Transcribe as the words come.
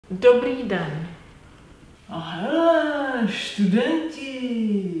Dobrý den. Hele,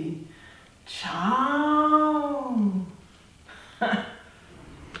 studenti. Ciao.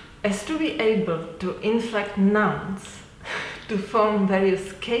 As to be able to inflect nouns to form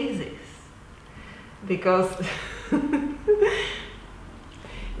various cases, because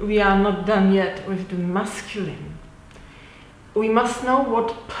we are not done yet with the masculine, we must know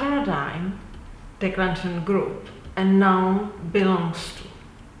what paradigm, declension group, a noun belongs to.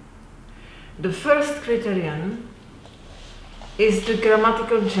 The first criterion is the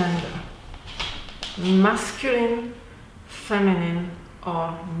grammatical gender, masculine, feminine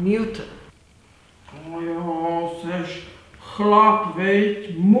or neuter. No jo, seš chlap,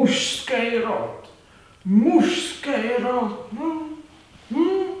 veď, mužský rod. Mužský rod.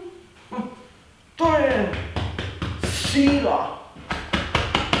 To je síla,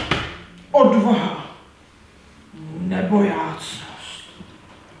 odvaha, nebojácnost,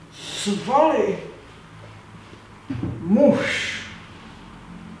 svaly, muž,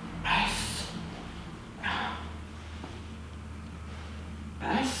 pes,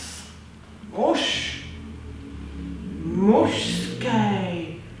 muž,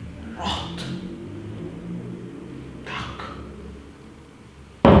 mužský rod. Tak.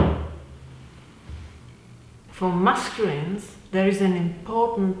 For masculines, there is an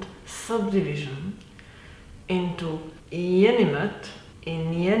important subdivision into inanimate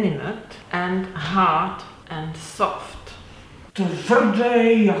and hard and soft.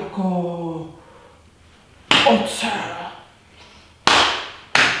 Tvrdý jako ocel.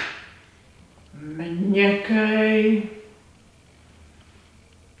 Měkký.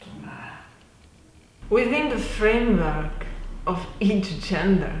 To ne. Within the framework of each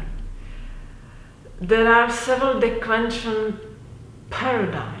gender, there are several declension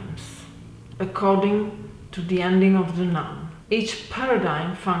paradigms according to the ending of the noun. Each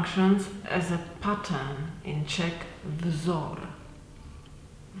paradigm functions as a pattern, in Czech vzor.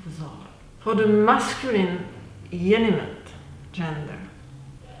 For the masculine inanimate gender,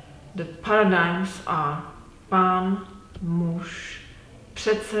 the paradigms are pán, muž,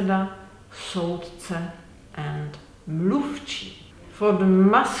 předseda, soudce and mluvčí. For the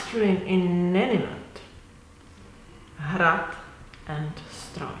masculine inanimate, hrad and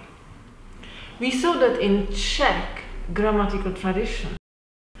stroj. We saw that in Czech grammatical tradition,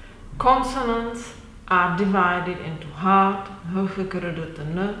 consonants are divided into hard,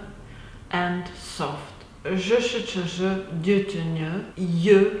 h, and soft, ž, š, č, ž, d, t, n,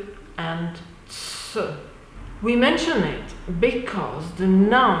 y, and ts. We mention it because the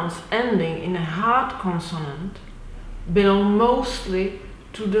nouns ending in a hard consonant belong mostly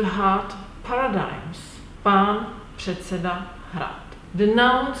to the hard paradigms, pán, předseda, hrad. The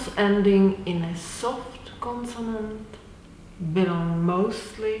nouns ending in a soft consonant belong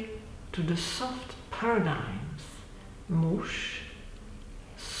mostly to the soft paradigms, muž,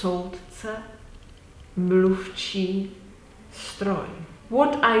 soudce, mluvčí, stroj.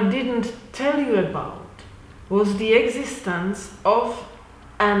 What I didn't tell you about was the existence of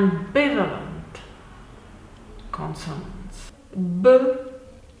ambivalent consonants. B,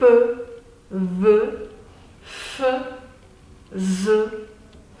 p, v, f, z,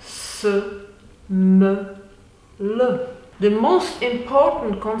 s, m, l. The most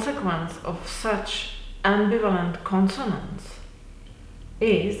important consequence of such ambivalent consonants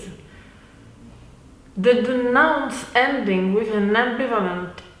is that the nouns ending with an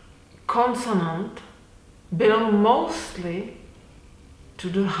ambivalent consonant belong mostly to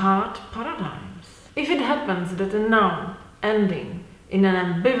the hard paradigms. If it happens that a noun ending in an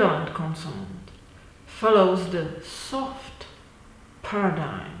ambivalent consonant follows the soft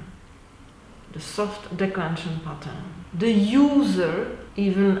paradigm, the soft declension pattern, the user,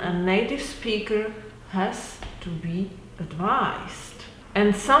 even a native speaker, has to be advised.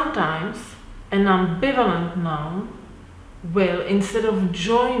 And sometimes an ambivalent noun will, instead of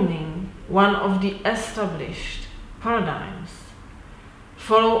joining one of the established paradigms,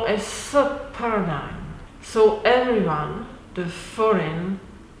 follow a sub-paradigm. So everyone, the foreign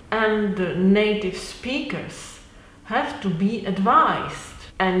and the native speakers, have to be advised.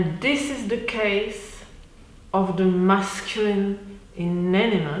 And this is the case of the masculine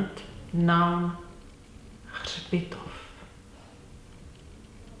inanimate noun bitov.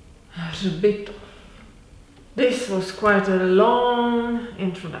 Bitov. This was quite a long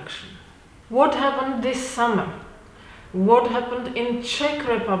introduction. What happened this summer? What happened in Czech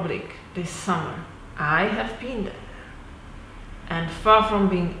Republic this summer? I have been there. And far from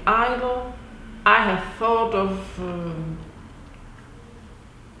being idle, I have thought of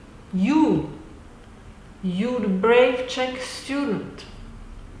you, the brave Czech student,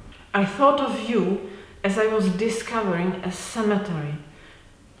 I thought of you as I was discovering a cemetery,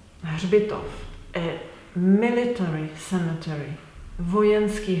 hřbitov, a military cemetery,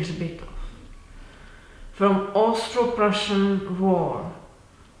 vojenský hřbitov, from Austro-Prussian War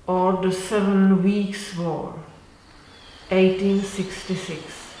or the 7 Weeks War, 1866.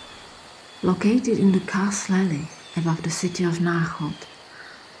 Located in the Castle Alley above the city of Náchod,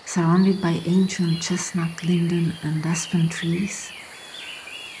 surrounded by ancient chestnut, linden and aspen trees,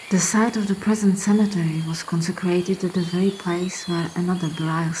 the site of the present cemetery was consecrated at the very place where another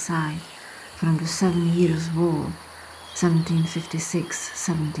burial site from the 7 Years' War,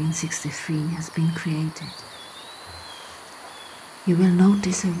 1756-1763, has been created. You will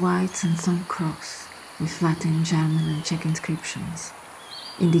notice a white sandstone cross with Latin, German and Czech inscriptions,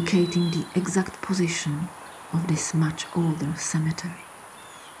 indicating the exact position of this much older cemetery.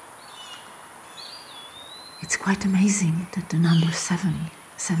 It's quite amazing that the number 7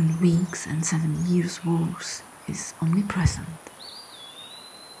 weeks and 7 years wars, is omnipresent.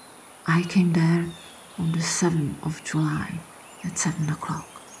 I came there on the 7th of July at 7 o'clock.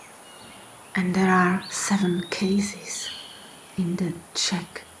 And there are 7 cases in the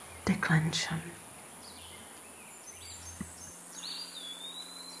Czech declension.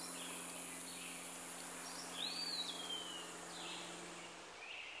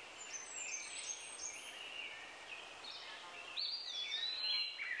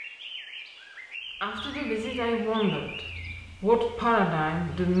 After the visit I wondered what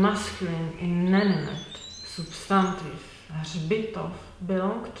paradigm the masculine inanimate substantive hřbitov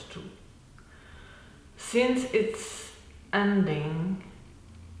belonged to, since its ending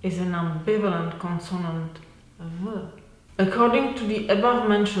is an ambivalent consonant v. According to the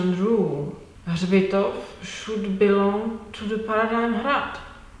above-mentioned rule, hřbitov should belong to the paradigm hrad.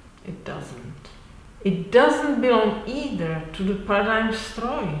 It doesn't. It doesn't belong either to the paradigm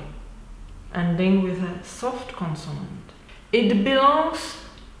stroj, ending with a soft consonant. It belongs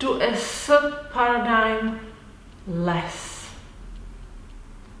to a sub-paradigm less.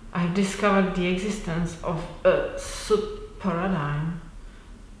 I've discovered the existence of a sub-paradigm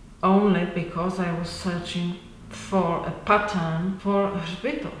only because I was searching for a pattern for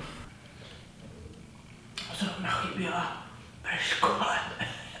hřbitov. Zrovna chyběla ve škole.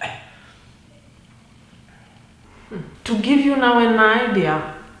 To give you now an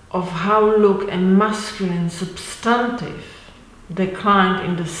idea of how look a masculine substantive declined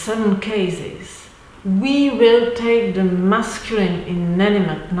in the 7 cases, we will take the masculine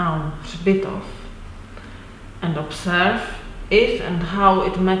inanimate noun hřbitov and observe if and how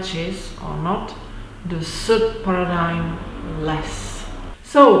it matches or not the sub-paradigm less.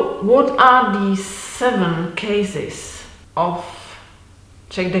 So, what are these 7 cases of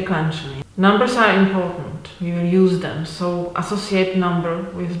Czech declension? Numbers are important, we will use them, so associate number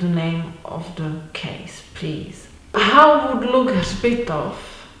with the name of the case, please. How would look hřbitov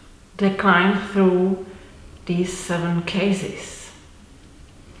decline through these 7 cases?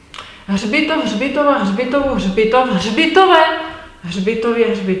 Hřbitov, hřbitova, hřbitovu, hřbitov, hřbitové, hřbitově,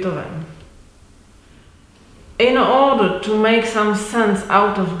 hřbitovém. In order to make some sense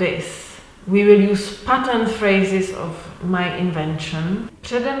out of this, we will use pattern phrases of my invention.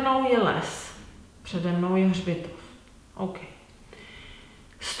 Přede mnou je les, přede mnou je hřbitov. OK.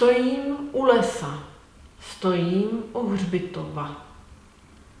 Stojím u lesa, stojím u hřbitova.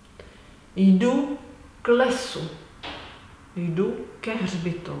 Jdu k lesu, jdu ke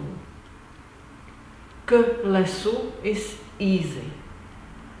hřbitovu. K lesu is easy.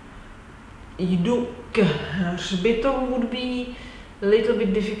 Jdu k hřbitovu would be a little bit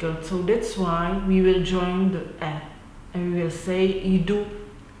difficult, so that's why we will join the e and we will say jdu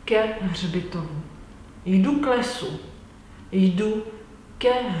ke hřbitovu. Jdu k lesu, jdu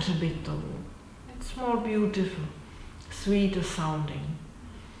ke hřbitovu. It's more beautiful, sweeter sounding.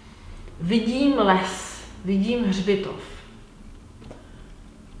 Vidím les, vidím hřbitov.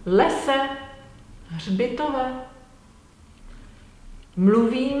 Lese, hřbitove.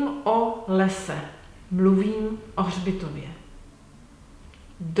 Mluvím o lese, mluvím o hřbitově.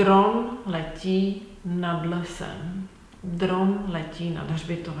 Dron letí nad lesem, dron letí nad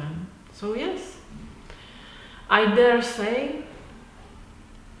hřbitovem. So yes, I dare say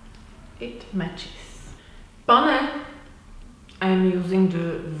it matches. Pane, I am using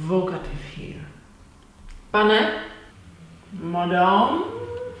the vocative here. Pane, Madame,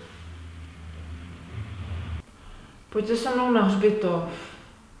 pojďte se mnou na hřbitov.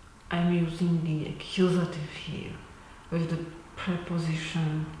 I am using the accusative here with the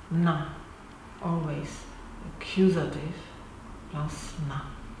preposition na. Always accusative plus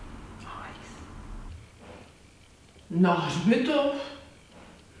na. Always. na hřbitov?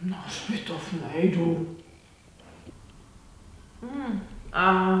 Na hřbitov nejdu.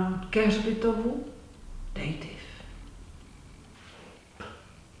 A ke hřbitovu? Dativ.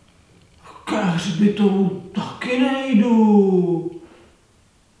 Ke hřbitovu taky nejdu.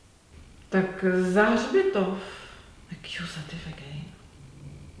 Tak za hřbitov. Accusative again.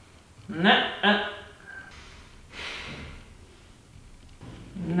 Ne.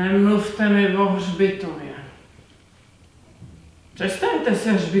 Nemluvte mi o hřbitově. Přestaňte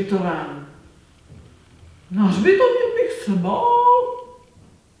se hřbitovem. Na hřbitově bych se bál.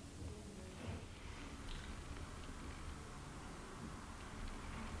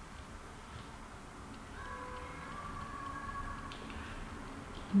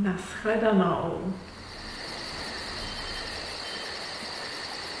 Nashledanou.